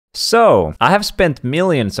So, I have spent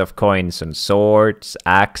millions of coins on swords,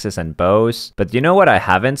 axes and bows, but you know what I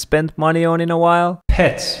haven't spent money on in a while?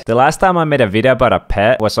 Pets. The last time I made a video about a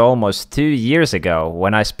pet was almost 2 years ago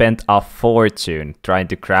when I spent a fortune trying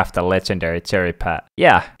to craft a legendary cherry pet.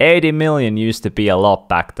 Yeah, 80 million used to be a lot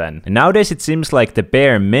back then. And nowadays it seems like the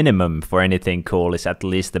bare minimum for anything cool is at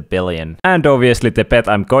least $1 billion. And obviously the pet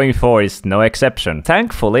I'm going for is no exception.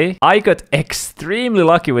 Thankfully, I got extremely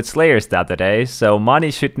lucky with Slayers the other day, so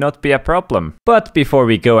money should not be a problem. But before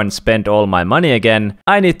we go and spend all my money again,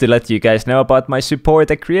 I need to let you guys know about my support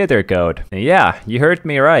a creator code. Yeah, you heard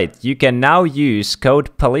me right. You can now use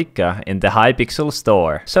code Palikka in the Hypixel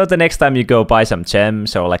store. So the next time you go buy some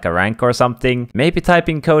gems or like a rank or something, maybe type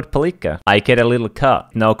in code Palikka. I get a little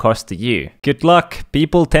cut, no cost to you. Good luck.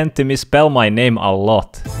 People tend to misspell my name a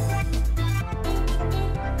lot.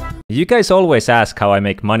 You guys always ask how I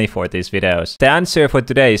make money for these videos. The answer for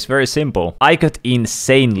today is very simple. I got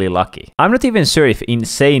insanely lucky. I'm not even sure if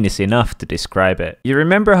insane is enough to describe it. You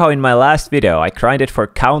remember how in my last video I grinded for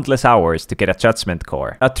countless hours to get a judgment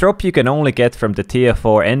core? A drop you can only get from the tier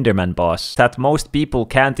 4 Enderman boss that most people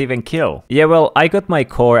can't even kill. Yeah, well, I got my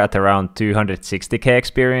core at around 260k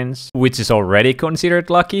experience, which is already considered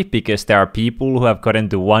lucky because there are people who have gotten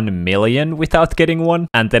to 1 million without getting one,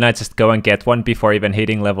 and then I just go and get one before even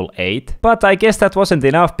hitting level 8. But I guess that wasn't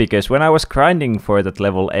enough because when I was grinding for that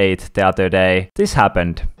level 8 the other day, this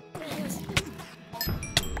happened.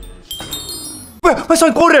 Mä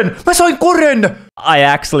sain koren! Mä sain koren! I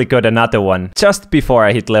actually got another one just before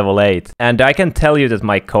I hit level 8. And I can tell you that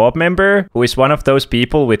my co-op member, who is one of those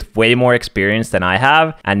people with way more experience than I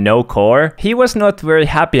have and no core, he was not very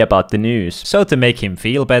happy about the news. So to make him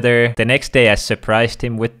feel better, the next day I surprised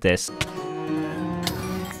him with this.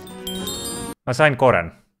 Mä sain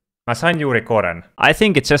koren. Mä sain juuri koren. I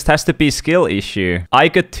think it just has to be skill issue. I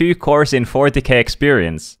got 2 cores in 40k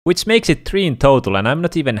experience, which makes it 3 in total, and I'm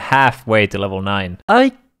not even halfway to level 9.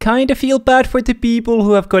 I kinda feel bad for the people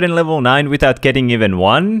who have gotten level 9 without getting even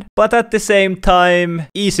one, but at the same time,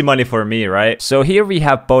 easy money for me, right? So here we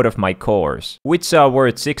have both of my cores, which are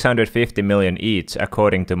worth 650 million each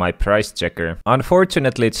according to my price checker.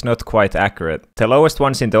 Unfortunately, it's not quite accurate. The lowest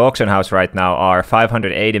ones in the auction house right now are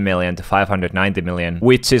 580 million to 590 million,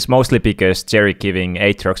 which is mostly because Jerry giving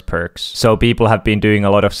Aatrox perks. So people have been doing a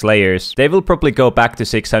lot of Slayers. They will probably go back to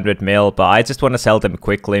 600 mil, but I just want to sell them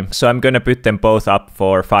quickly. So I'm gonna put them both up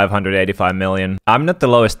for 585 million. I'm not the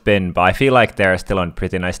lowest bin, but I feel like they're still on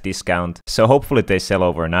pretty nice discount, so hopefully they sell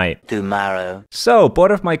overnight. Tomorrow. So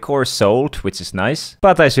both of my cores sold, which is nice,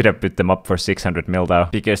 but I should have put them up for 600 mil though,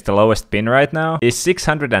 because the lowest bin right now is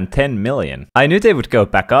 610 million. I knew they would go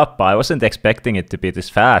back up, but I wasn't expecting it to be this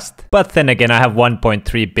fast. But then again, I have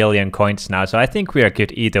 1.3 billion coins now, so I think we are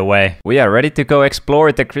good either way. We are ready to go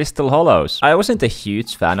explore the Crystal Hollows. I wasn't a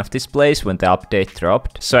huge fan of this place when the update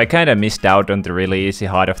dropped, so I kinda missed out on the really easy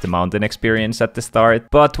Heart of the Mountain experience at the start,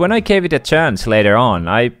 but when I gave it a chance later on,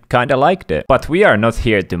 I kinda liked it. But we are not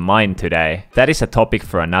here to mine today. That is a topic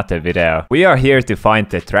for another video. We are here to find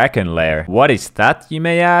the Dragon Lair. What is that, you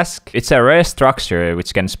may ask? It's a rare structure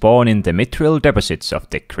which can spawn in the mithril deposits of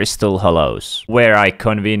the Crystal Hollows, where I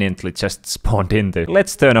conveniently just spawned into.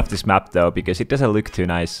 Let's turn off this map though, because it doesn't look too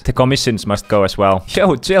nice. The commissions must go as well.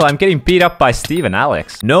 Yo, chill, I'm getting beat up by Steve and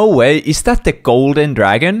Alex. No way, is that the golden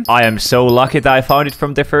dragon? I am so lucky that I found it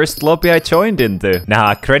from the first lobby I joined into.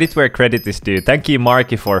 Nah, credit where credit is due. Thank you,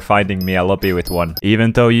 Marky, for finding me a lobby with one.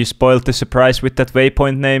 Even though you spoiled the surprise with that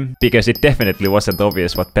waypoint name, because it definitely wasn't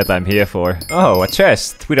obvious what pet I'm here for. Oh, a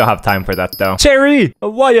chest. We don't have time for that though. Cherry!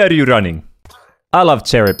 Why are you running? I love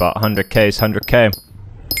Cherry, but 100k is 100k.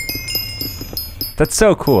 That's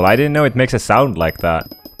so cool. I didn't know it makes a sound like that.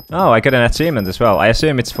 Oh, I got an achievement as well. I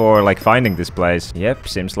assume it's for, like, finding this place. Yep,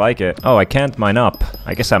 seems like it. Oh, I can't mine up.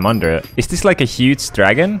 I guess I'm under it. Is this like a huge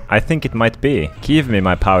dragon? I think it might be. Give me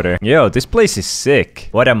my powder. Yo, this place is sick.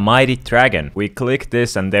 What a mighty dragon. We click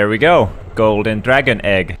this and there we go. Golden dragon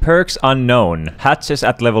egg. Perks unknown. Hatches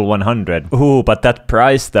at level 100. Ooh, but that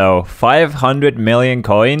price though. 500 million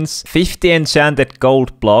coins. 50 enchanted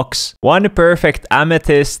gold blocks. 1 perfect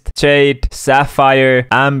amethyst, jade, sapphire,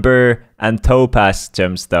 amber, and topaz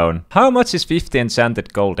gemstone. How much is 50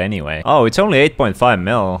 enchanted gold anyway? Oh, it's only 8.5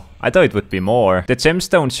 mil. I thought it would be more. The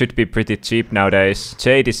gemstones should be pretty cheap nowadays.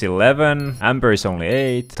 Jade is 11, Amber is only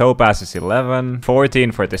 8, Topaz is 11,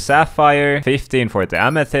 14 for the Sapphire, 15 for the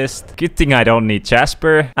Amethyst. Good thing I don't need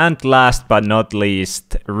Jasper. And last but not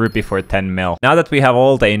least, Ruby for 10 mil. Now that we have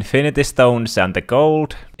all the Infinity Stones and the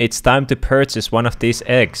gold, it's time to purchase one of these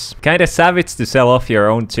eggs. Kinda savage to sell off your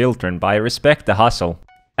own children, but I respect the hustle.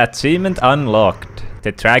 Achievement unlocked.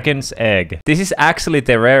 the dragon's egg. This is actually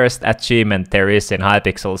the rarest achievement there is in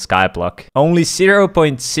Hypixel Skyblock. Only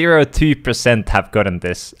 0.02% have gotten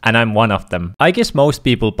this, and I'm one of them. I guess most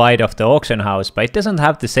people buy it off the auction house, but it doesn't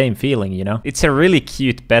have the same feeling, you know? It's a really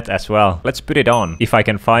cute pet as well. Let's put it on, if I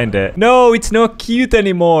can find it. No, it's not cute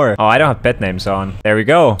anymore. Oh, I don't have pet names on. There we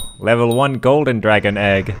go. Level 1 golden dragon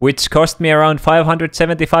egg, which cost me around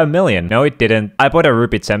 575 million. No, it didn't. I bought a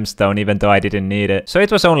ruby gemstone even though I didn't need it. So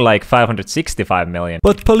it was only like 565 million.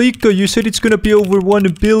 But Palikka, you said it's gonna be over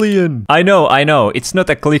 1 billion. I know. It's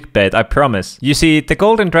not a clickbait, I promise. You see, the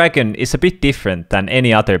golden dragon is a bit different than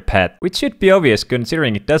any other pet, which should be obvious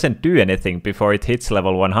considering it doesn't do anything before it hits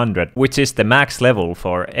level 100, which is the max level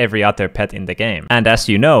for every other pet in the game. And as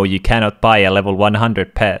you know, you cannot buy a level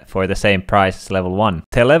 100 pet for the same price as level 1.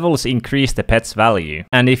 The levels increase the pet's value.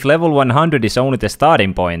 And if level 100 is only the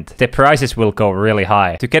starting point, the prices will go really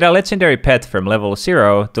high. To get a legendary pet from level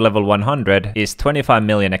 0 to level 100 is 25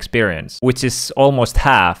 million experience, which is almost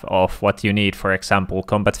half of what you need, for example,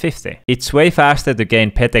 Combat 50. It's way faster to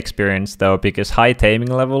gain pet experience though, because high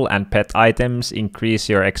taming level and pet items increase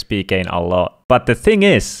your XP gain a lot. But the thing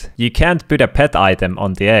is, you can't put a pet item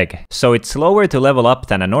on the egg, so it's slower to level up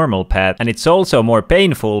than a normal pet, and it's also more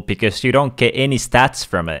painful because you don't get any stats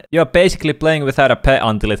from it. You're basically playing without a pet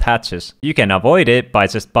until it hatches. You can avoid it by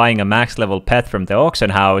just buying a max level pet from the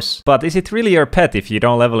auction house, but is it really your pet if you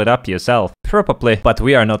don't level it up yourself? Probably, but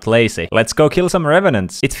we are not lazy. Let's go kill some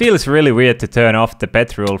revenants. It feels really weird to turn off the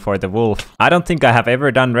pet rule for the wolf. I don't think I have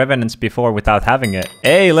ever done revenants before without having it.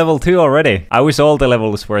 Hey, level 2 already. I wish all the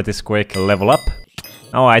levels were this quick. Level up.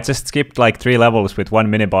 Oh, I just skipped like 3 levels with 1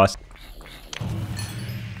 mini-boss.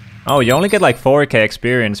 Oh, you only get like 4k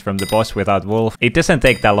experience from the boss without wolf. It doesn't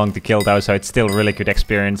take that long to kill though, so it's still really good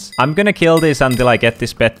experience. I'm gonna kill this until I get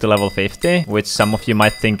this pet to level 50, which some of you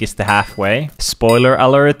might think is the halfway. Spoiler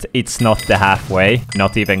alert, it's not the halfway,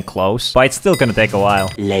 not even close, but it's still gonna take a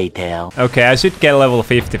while. Later. Okay, I should get level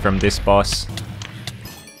 50 from this boss.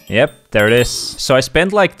 Yep. There it is. So I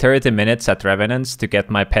spent like 30 minutes at Revenants to get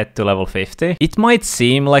my pet to level 50. It might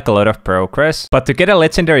seem like a lot of progress, but to get a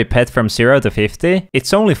legendary pet from 0 to 50,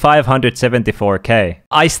 it's only 574k.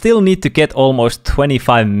 I still need to get almost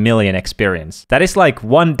 25 million experience. That is like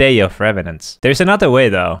 1 day of Revenants. There's another way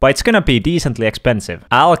though, but it's gonna be decently expensive.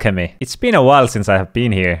 Alchemy. It's been a while since I have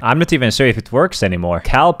been here. I'm not even sure if it works anymore.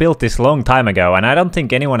 Cal built this long time ago and I don't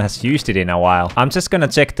think anyone has used it in a while. I'm just gonna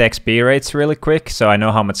check the XP rates really quick so I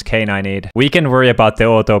know how much cane I need. We can worry about the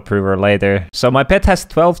auto prover later. So my pet has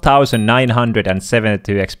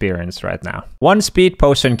 12,972 experience right now. One speed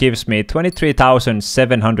potion gives me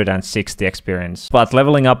 23,760 experience. But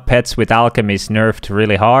leveling up pets with alchemy is nerfed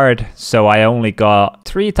really hard, so I only got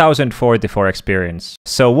 3,044 experience.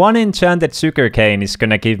 So one enchanted sugarcane is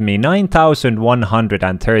gonna give me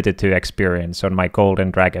 9,132 experience on my golden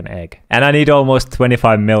dragon egg. And I need almost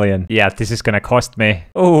 25 million. Yeah, this is gonna cost me.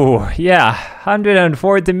 Oh, yeah,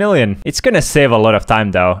 140 million. It's gonna save a lot of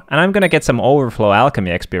time though, and I'm gonna get some overflow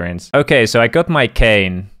alchemy experience. Okay, so I got my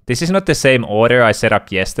cane. This is not the same order I set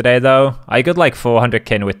up yesterday though. I got like 400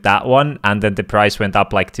 cane with that one, and then the price went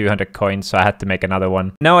up like 200 coins, so I had to make another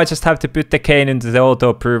one. Now I just have to put the cane into the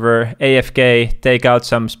auto prover, AFK, take out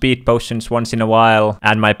some speed potions once in a while,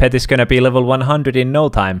 and my pet is gonna be level 100 in no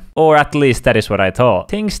time. Or at least that is what I thought.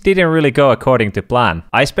 Things didn't really go according to plan.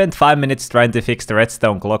 I spent 5 minutes trying to fix the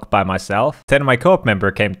redstone clock by myself, then my co-op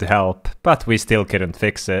member came to help, but we still couldn't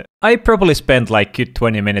fix it. I probably spent like good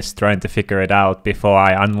 20 minutes trying to figure it out before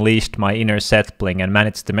I unleashed my inner set bling and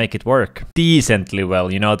managed to make it work. Decently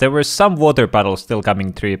well, you know, there were some water bottles still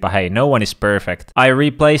coming through, but hey, no one is perfect. I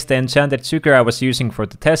replaced the enchanted sugar I was using for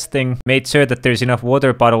the testing, made sure that there's enough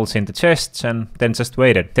water bottles in the chests, and then just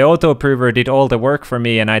waited. The auto prover did all the work for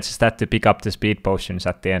me and I just had to pick up the speed potions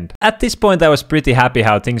at the end. At this point I was pretty happy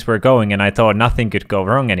how things were going and I thought nothing could go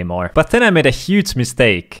wrong anymore. But then I made a huge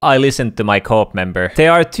mistake. I listened to my co-op member.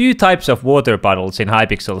 There are two types of water bottles in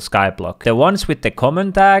Hypixel Skyblock. The ones with the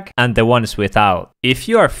common tag and the ones without. If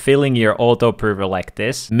you are filling your auto prover like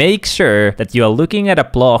this, make sure that you are looking at a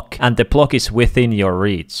block and the block is within your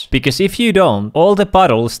reach. Because if you don't, all the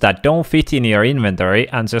bottles that don't fit in your inventory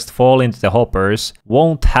and just fall into the hoppers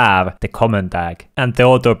won't have the common tag. And the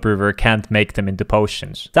auto prover can't make them into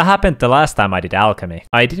potions. That happened the last time I did alchemy.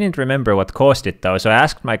 I didn't remember what caused it though, so I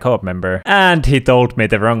asked my co-op member and he told me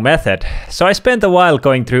the wrong method. So I spent a while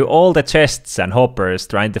going through through all the chests and hoppers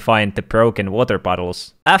trying to find the broken water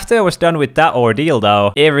bottles. After I was done with that ordeal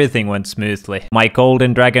though, everything went smoothly. My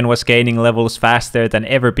golden dragon was gaining levels faster than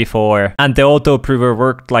ever before, and the auto-prover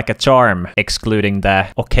worked like a charm, excluding the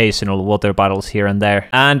occasional water bottles here and there.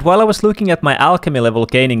 And while I was looking at my alchemy level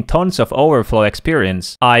gaining tons of overflow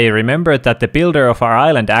experience, I remembered that the builder of our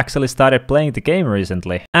island actually started playing the game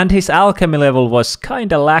recently, and his alchemy level was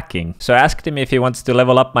kinda lacking. So I asked him if he wants to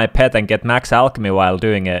level up my pet and get max alchemy while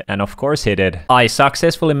doing it, and of course he did. I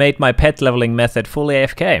successfully made my pet leveling method fully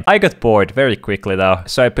AFK. I got bored very quickly though,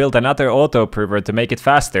 so I built another auto-prover to make it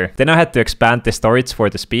faster. Then I had to expand the storage for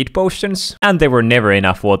the speed potions, and there were never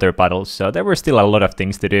enough water bottles, so there were still a lot of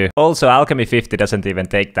things to do. Also, alchemy 50 doesn't even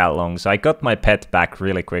take that long, so I got my pet back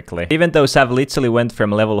really quickly. Even though Sav literally went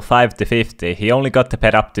from level 5 to 50, he only got the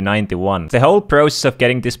pet up to 91. The whole process of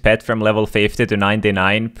getting this pet from level 50 to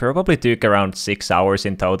 99 probably took around 6 hours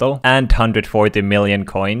in total, and 140 million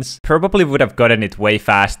coins. Probably would have gotten it way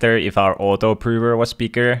faster if our auto-prover was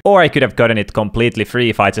bigger, or I could have gotten it completely free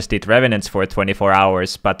if I just did Revenants for 24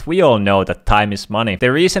 hours, but we all know that time is money.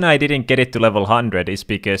 The reason I didn't get it to level 100 is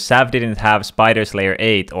because Sav didn't have Spider's Lair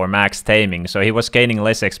 8 or max taming, so he was gaining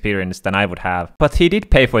less experience than I would have. But he did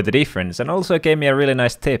pay for the difference and also gave me a really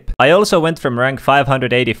nice tip. I also went from rank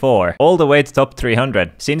 584 all the way to top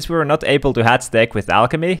 300. Since we were not able to hatch the egg with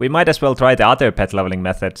alchemy, we might as well try the other pet leveling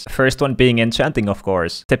methods. First one being enchanting, of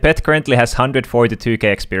course. The pet currently has 142k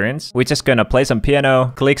experience. We're just gonna play some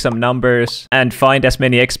piano, click some numbers, and find as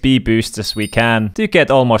many XP boosts as we can to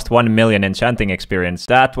get almost 1 million enchanting experience.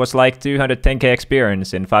 That was like 210k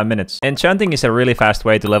experience in 5 minutes. Enchanting is a really fast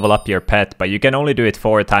way to level up your pet, but you can only do it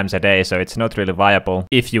 4 times a day, so it's not really viable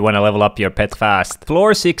if you want to level up your pet fast.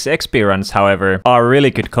 Floor 6 XP runs, however, are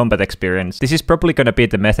really good combat experience. This is probably gonna be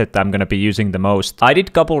the method I'm gonna be using the most. I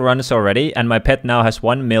did couple runs already, and my pet now has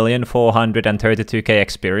 1,432k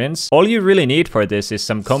experience. All you really need for this is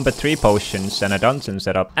some combat 3 potions and a dungeon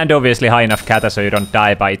setup. And obviously high enough kata so you don't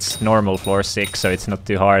die by its normal floor 6, so it's not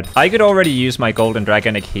too hard. I could already use my golden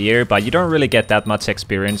dragon egg here, but you don't really get that much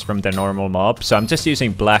experience from the normal mob, so I'm just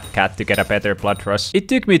using black cat to get a better blood rush. It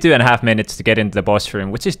took me 2.5 minutes to get into the boss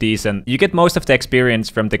room, which is decent. You get most of the experience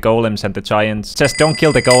from the golems and the giants. Just don't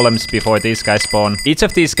kill the golems before these guys spawn. Each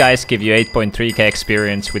of these guys give you 8.3k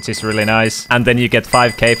experience, which is really nice. And then you get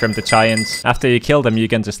 5k from the giants. After you kill them, you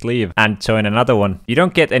can just leave and join another one. You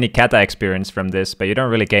don't get any kata experience from this, but you don't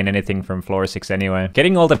really gain anything from floor 6 anyway.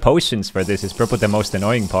 Getting all the potions for this is probably the most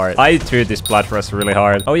annoying part. I threw this blood rush really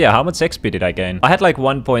hard. Oh yeah, how much XP did I gain? I had like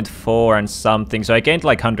 1.4 and something, so I gained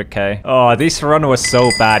like 100k. Oh, this run was so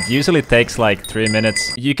bad. Usually it takes like 3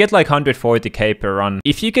 minutes. You get like 140k per run.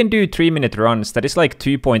 If you can do 3-minute runs, that is like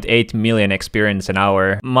 2.8 million experience an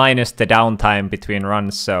hour, minus the downtime between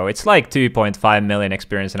runs, so it's like 2.5 million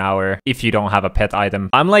experience an hour if you don't have a pet item.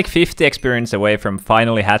 I'm like 50 experience away from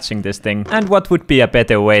finally hatching this thing, and what would be a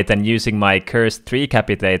better way than using my cursed tree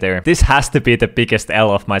capitator? This has to be the biggest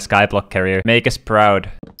L of my Skyblock career. Make us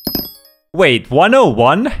proud. Wait,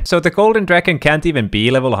 101? So the golden dragon can't even be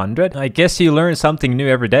level 100? I guess you learn something new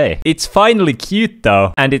every day. It's finally cute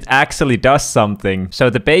though, and it actually does something. So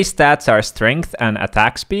the base stats are strength and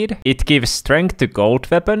attack speed. It gives strength to gold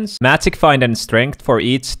weapons, magic find and strength for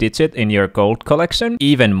each digit in your gold collection,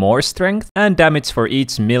 even more strength, and damage for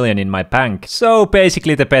each million in my bank. So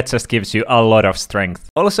basically the pet just gives you a lot of strength.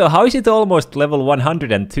 Also, how is it almost level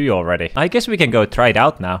 102 already? I guess we can go try it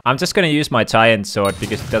out now. I'm just gonna use my giant sword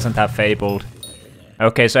because it doesn't have Fable.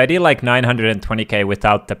 Okay, so I did like 920k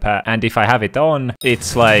without the pet, and if I have it on,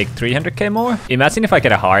 it's like 300k more. Imagine if I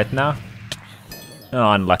get a heart now.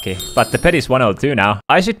 Oh, unlucky. But the pet is 102 now.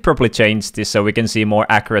 I should probably change this so we can see more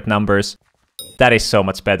accurate numbers. That is so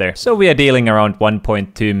much better. So we are dealing around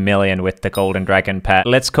 1.2 million with the golden dragon pet.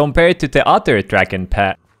 Let's compare it to the other dragon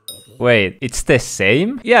pet. Wait, it's the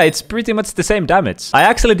same? Yeah, it's pretty much the same damage. I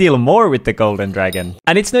actually deal more with the golden dragon.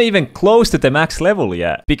 And it's not even close to the max level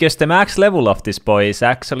yet, because the max level of this boy is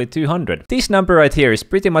actually 200. This number right here is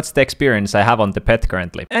pretty much the experience I have on the pet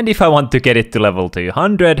currently. And if I want to get it to level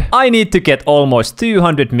 200, I need to get almost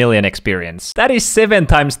 200 million experience. That is 7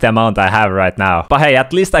 times the amount I have right now. But hey,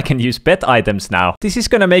 at least I can use pet items now. This is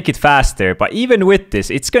gonna make it faster, but even with this,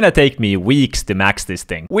 it's gonna take me weeks to max this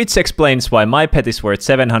thing. Which explains why my pet is worth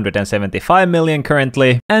 775 million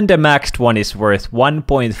currently, and the maxed one is worth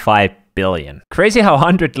 1.5 billion. Crazy how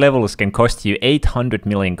 100 levels can cost you 800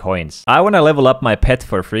 million coins. I wanna level up my pet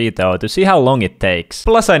for free though to see how long it takes.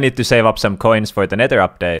 Plus I need to save up some coins for the Nether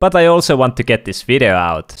update. But I also want to get this video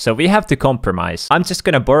out, so we have to compromise. I'm just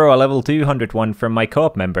gonna borrow a level 200 one from my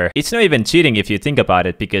co-op member. It's not even cheating if you think about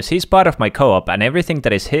it, because he's part of my co-op and everything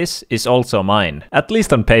that is his is also mine. At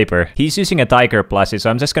least on paper. He's using a tiger plushie, so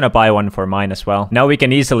I'm just gonna buy one for mine as well. Now we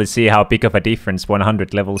can easily see how big of a difference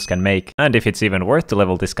 100 levels can make, and if it's even worth to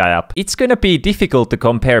level this guy up. It's gonna be difficult to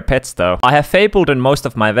compare pets though. I have Fabled on most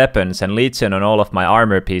of my weapons and Legion on all of my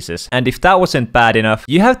armor pieces, and if that wasn't bad enough,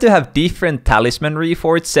 you have to have different talisman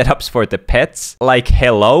reforged setups for the pets. Like,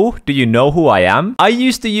 hello? Do you know who I am? I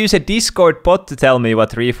used to use a Discord bot to tell me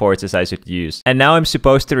what reforges I should use, and now I'm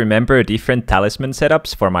supposed to remember different talisman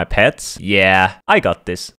setups for my pets? Yeah, I got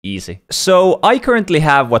this. Easy. So I currently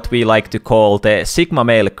have what we like to call the Sigma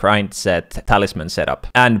Male Grind Set talisman setup,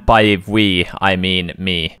 and by we, I mean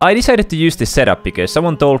me. I decided to use this setup because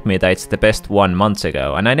someone told me that it's the best one months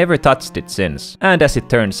ago, and I never touched it since. And as it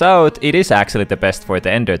turns out, it is actually the best for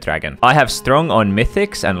the Ender Dragon. I have strong on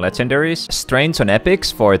mythics and legendaries, strains on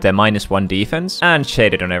epics for the -1 defense, and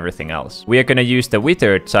shaded on everything else. We are gonna use the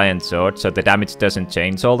withered giant sword so the damage doesn't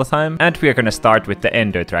change all the time, and we are gonna start with the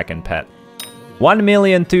Ender Dragon pet.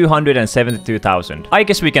 1,272,000. I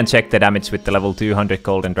guess we can check the damage with the level 200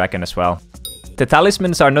 Golden Dragon as well. The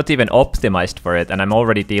talismans are not even optimized for it, and I'm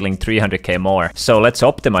already dealing 300k more. So let's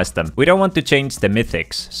optimize them. We don't want to change the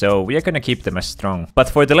mythics, so we are gonna keep them as strong. But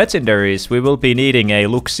for the legendaries, we will be needing a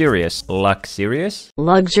luxurious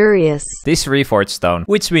this reforged stone,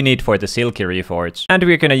 which we need for the silky reforge. And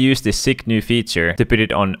we're gonna use this sick new feature to put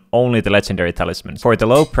it on only the legendary talismans for the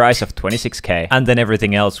low price of 26k, and then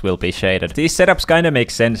everything else will be shaded. These setups kinda make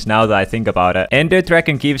sense now that I think about it. Ender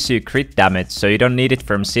Dragon gives you crit damage, so you don't need it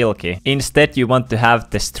from silky. Instead, you want to have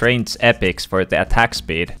the strange epics for the attack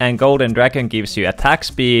speed, and Golden Dragon gives you attack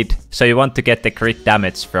speed, so you want to get the crit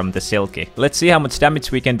damage from the silky. Let's see how much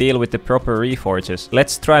damage we can deal with the proper reforges.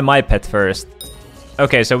 Let's try my pet first.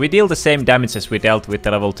 Okay, so we deal the same damage as we dealt with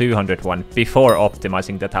the level 200 one before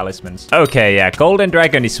optimizing the talismans. Okay, yeah, Golden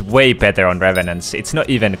Dragon is way better on Revenants. It's not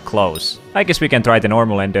even close. I guess we can try the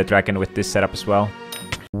normal Ender Dragon with this setup as well.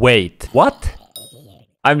 Wait, what?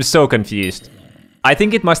 I'm so confused. I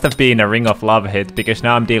think it must have been a Ring of Love hit, because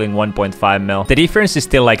now I'm dealing 1.5 mil. The difference is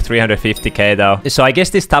still like 350k though. So I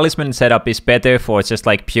guess this talisman setup is better for just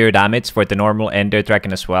like pure damage for the normal Ender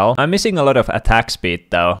Dragon as well. I'm missing a lot of attack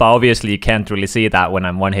speed though, but obviously you can't really see that when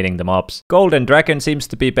I'm one-hitting the mobs. Golden Dragon seems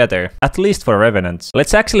to be better, at least for Revenants.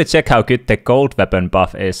 Let's actually check how good the gold weapon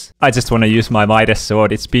buff is. I just want to use my Midas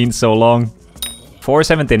sword, it's been so long.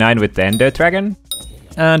 479 with the Ender Dragon.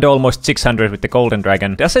 And almost 600 with the Golden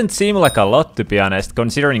Dragon. Doesn't seem like a lot, to be honest,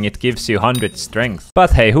 considering it gives you 100 strength.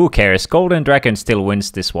 But hey, who cares? Golden Dragon still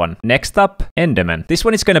wins this one. Next up, Endermen. This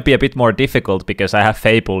one is gonna be a bit more difficult because I have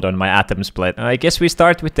Fabled on my Atom Split. I guess we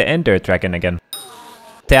start with the Ender Dragon again.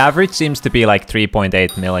 The average seems to be like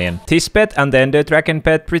 3.8 million. This pet and the Ender Dragon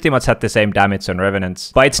pet pretty much had the same damage on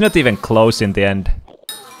Revenants, but it's not even close in the end.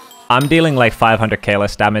 I'm dealing like 500k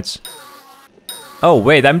less damage. Oh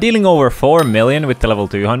wait, I'm dealing over 4 million with the level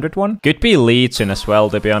 200 one. Could be Legion as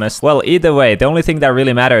well, to be honest. Well, either way, the only thing that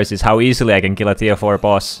really matters is how easily I can kill a tier 4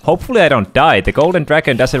 boss. Hopefully I don't die. The Golden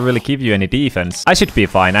Dragon doesn't really give you any defense. I should be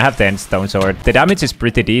fine. I have the Endstone Sword. The damage is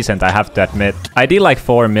pretty decent, I have to admit. I deal like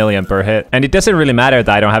 4 million per hit. And it doesn't really matter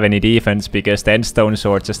that I don't have any defense, because the Endstone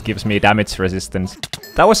Sword just gives me damage resistance.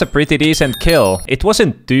 That was a pretty decent kill. It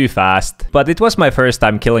wasn't too fast, but it was my first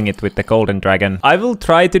time killing it with the Golden Dragon. I will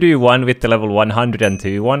try to do one with the level 102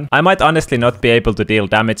 one. I might honestly not be able to deal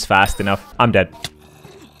damage fast enough. I'm dead.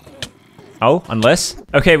 Oh, unless?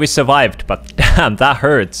 Okay, we survived, but damn, that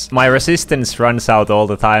hurts. My resistance runs out all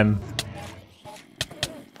the time.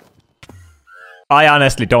 I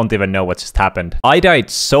honestly don't even know what just happened. I died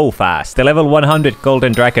so fast. The level 100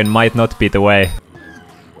 Golden Dragon might not be the way.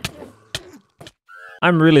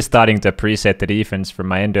 I'm really starting to appreciate the defense from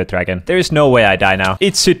my Ender Dragon. There is no way I die now.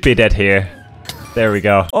 It should be dead here. There we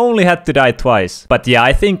go. Only had to die twice. But yeah,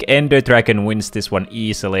 I think Ender Dragon wins this one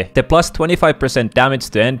easily. The plus 25% damage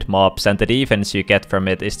to end mobs and the defense you get from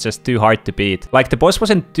it is just too hard to beat. Like, the boss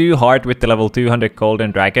wasn't too hard with the level 200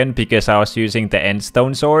 Golden Dragon because I was using the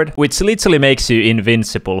Endstone Sword, which literally makes you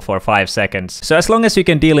invincible for 5 seconds. So as long as you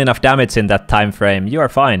can deal enough damage in that time frame, you are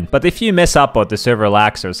fine. But if you mess up or the server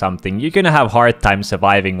lags or something, you're gonna have hard time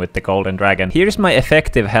surviving with the Golden Dragon. Here's my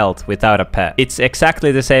effective health without a pet. It's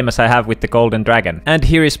exactly the same as I have with the Golden Dragon. dragon. And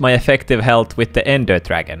here is my effective health with the ender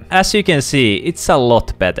dragon. As you can see, it's a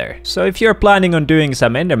lot better. So if you're planning on doing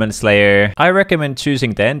some enderman slayer, I recommend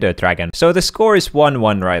choosing the ender dragon. So the score is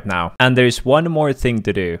 1-1 right now. And there is one more thing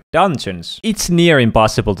to do. Dungeons. It's near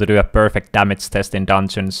impossible to do a perfect damage test in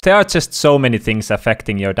dungeons. There are just so many things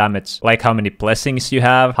affecting your damage. Like how many blessings you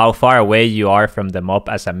have, how far away you are from the mob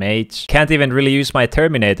as a mage. Can't even really use my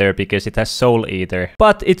Terminator because it has Soul Eater.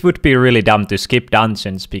 But it would be really dumb to skip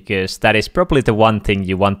dungeons because that is probably the one thing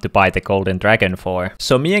you want to buy the golden dragon for.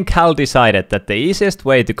 So me and Cal decided that the easiest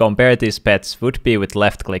way to compare these pets would be with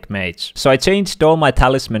left click mage. So I changed all my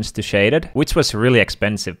talismans to shaded, which was really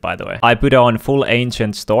expensive by the way. I put on full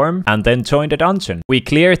ancient storm and then joined a dungeon. We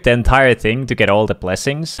cleared the entire thing to get all the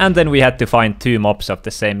blessings and then we had to find 2 mobs of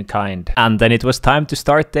the same kind. And then it was time to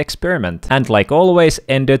start the experiment. And like always,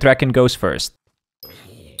 Ender Dragon goes first.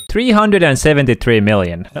 373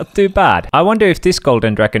 million. Not too bad. I wonder if this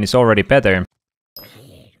golden dragon is already better.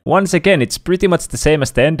 Once again, it's pretty much the same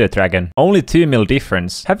as the Ender Dragon, only 2 mil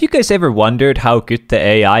difference. Have you guys ever wondered how good the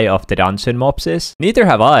AI of the dungeon mobs is? Neither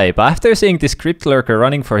have I, but after seeing this Crypt Lurker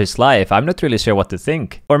running for his life, I'm not really sure what to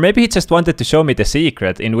think. Or maybe he just wanted to show me the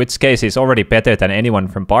secret, in which case he's already better than anyone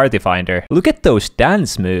from Party Finder. Look at those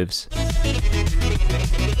dance moves.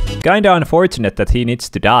 Kinda unfortunate that he needs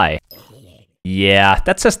to die. Yeah,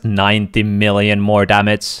 that's just 90 million more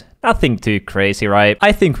damage. Nothing too crazy, right?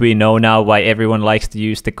 I think we know now why everyone likes to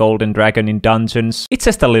use the golden dragon in dungeons. It's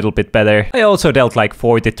just a little bit better. I also dealt like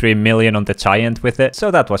 43 million on the giant with it,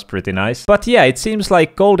 so that was pretty nice. But yeah, it seems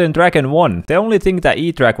like golden dragon won. The only thing that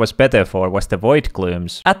E-Drag was better for was the void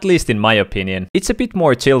glooms. At least in my opinion. It's a bit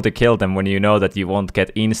more chill to kill them when you know that you won't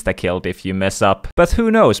get insta-killed if you mess up. But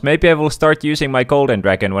who knows, maybe I will start using my golden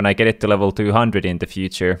dragon when I get it to level 200 in the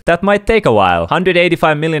future. That might take a while.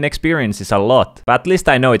 185 million experience is a lot, but at least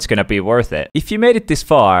I know it's gonna be worth it. If you made it this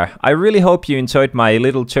far, I really hope you enjoyed my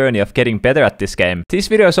little journey of getting better at this game. These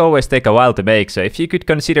videos always take a while to make, so if you could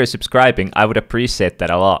consider subscribing, I would appreciate that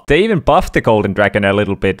a lot. They even buffed the golden dragon a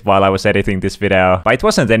little bit while I was editing this video, but it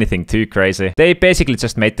wasn't anything too crazy. They basically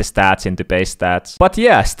just made the stats into base stats. But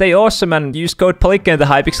yeah, stay awesome and use code Palikka in the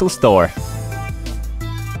Hypixel store.